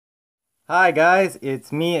Hi guys,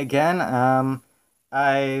 it's me again.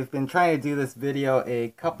 I've been trying to do this video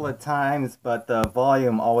a couple of times, but the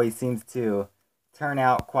volume always seems to turn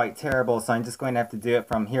out quite terrible, so I'm just going to have to do it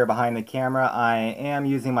from here behind the camera. I am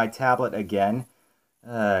using my tablet again.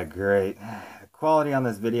 Great. The quality on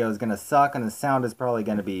this video is going to suck, and the sound is probably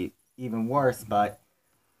going to be even worse, but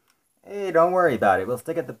hey, don't worry about it. We'll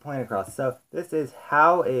still get the point across. So this is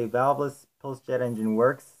how a valveless pulse jet engine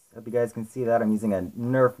works. Hope you guys can see that. I'm using a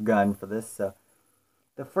Nerf gun for this. So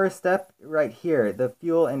the first step right here, the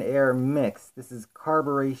fuel and air mix. This is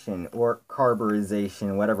carburation or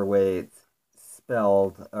carburization, whatever way it's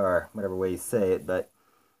spelled or whatever way you say it, but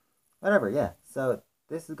whatever, yeah. So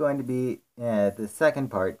this is going to be the second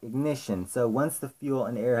part, ignition. So once the fuel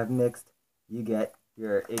and air have mixed, you get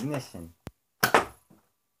your ignition.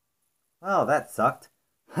 Oh, that sucked.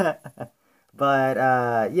 But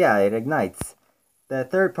yeah, it ignites. The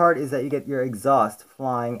third part is that you get your exhaust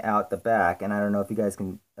flying out the back, and I don't know if you guys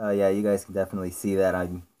can. Yeah, you guys can definitely see that.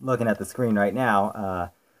 I'm looking at the screen right now.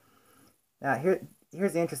 Now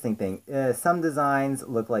here's the interesting thing. Some designs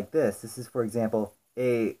look like this. This is, for example,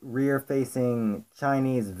 a rear-facing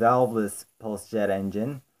Chinese valveless pulse jet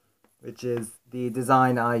engine, which is the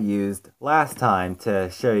design I used last time to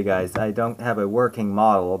show you guys. I don't have a working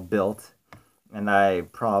model built, and I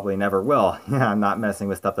probably never will. I'm not messing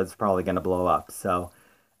with stuff that's probably going to blow up. So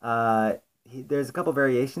there's a couple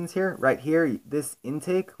variations here. Right here, this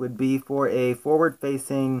intake would be for a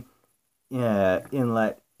forward-facing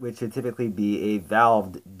inlet, which would typically be a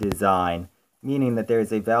valved design, meaning that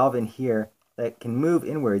there's a valve in here that can move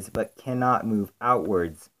inwards but cannot move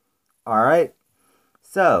outwards. All right,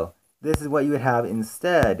 so this is what you would have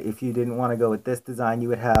instead. If you didn't want to go with this design, you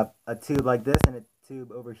would have a tube like this and a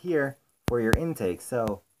tube over here for your intake.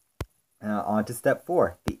 So on to step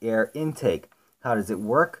 4, the air intake. How does it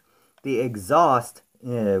work? The exhaust,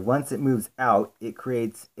 once it moves out, it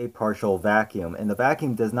creates a partial vacuum, and the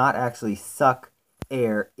vacuum does not actually suck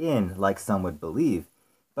air in like some would believe,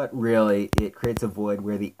 but really it creates a void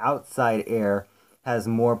where the outside air has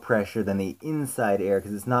more pressure than the inside air,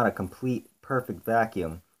 because it's not a complete perfect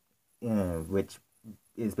vacuum, which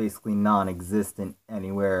is basically non-existent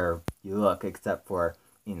anywhere you look except for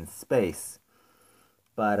in space.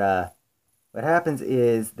 But what happens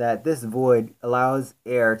is that this void allows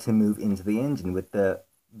air to move into the engine. With the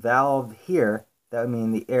valve here, that would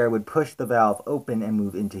mean the air would push the valve open and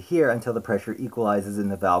move into here until the pressure equalizes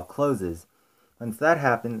and the valve closes. Once that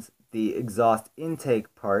happens, the exhaust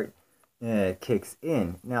intake part kicks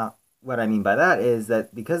in. Now, what I mean by that is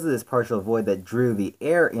that because of this partial void that drew the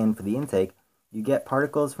air in for the intake, you get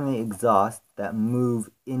particles from the exhaust that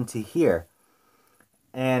move into here.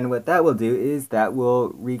 And what that will do is that will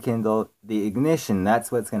rekindle the ignition.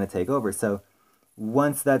 That's what's going to take over. So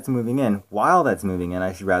once that's moving in, while that's moving in,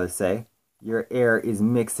 I should rather say, your air is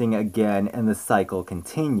mixing again and the cycle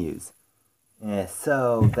continues.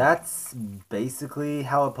 So that's basically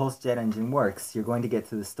how a pulse jet engine works. You're going to get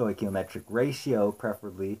to the stoichiometric ratio,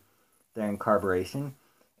 preferably during carburation.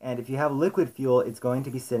 And if you have liquid fuel, it's going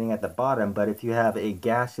to be sitting at the bottom. But if you have a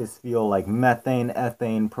gaseous fuel like methane,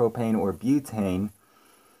 ethane, propane, or butane,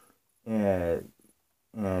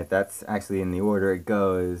 that's actually in the order it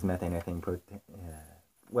goes, methane, ethane, propane,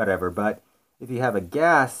 whatever. But if you have a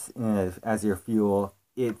gas as your fuel,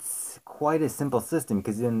 it's quite a simple system,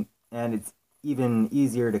 and it's even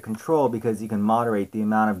easier to control because you can moderate the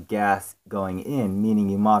amount of gas going in, meaning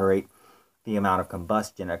you moderate the amount of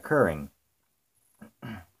combustion occurring,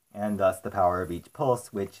 and thus the power of each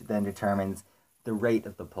pulse, which then determines the rate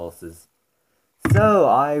of the pulses. So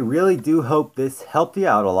I really do hope this helped you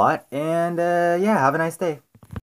out a lot, and yeah, have a nice day.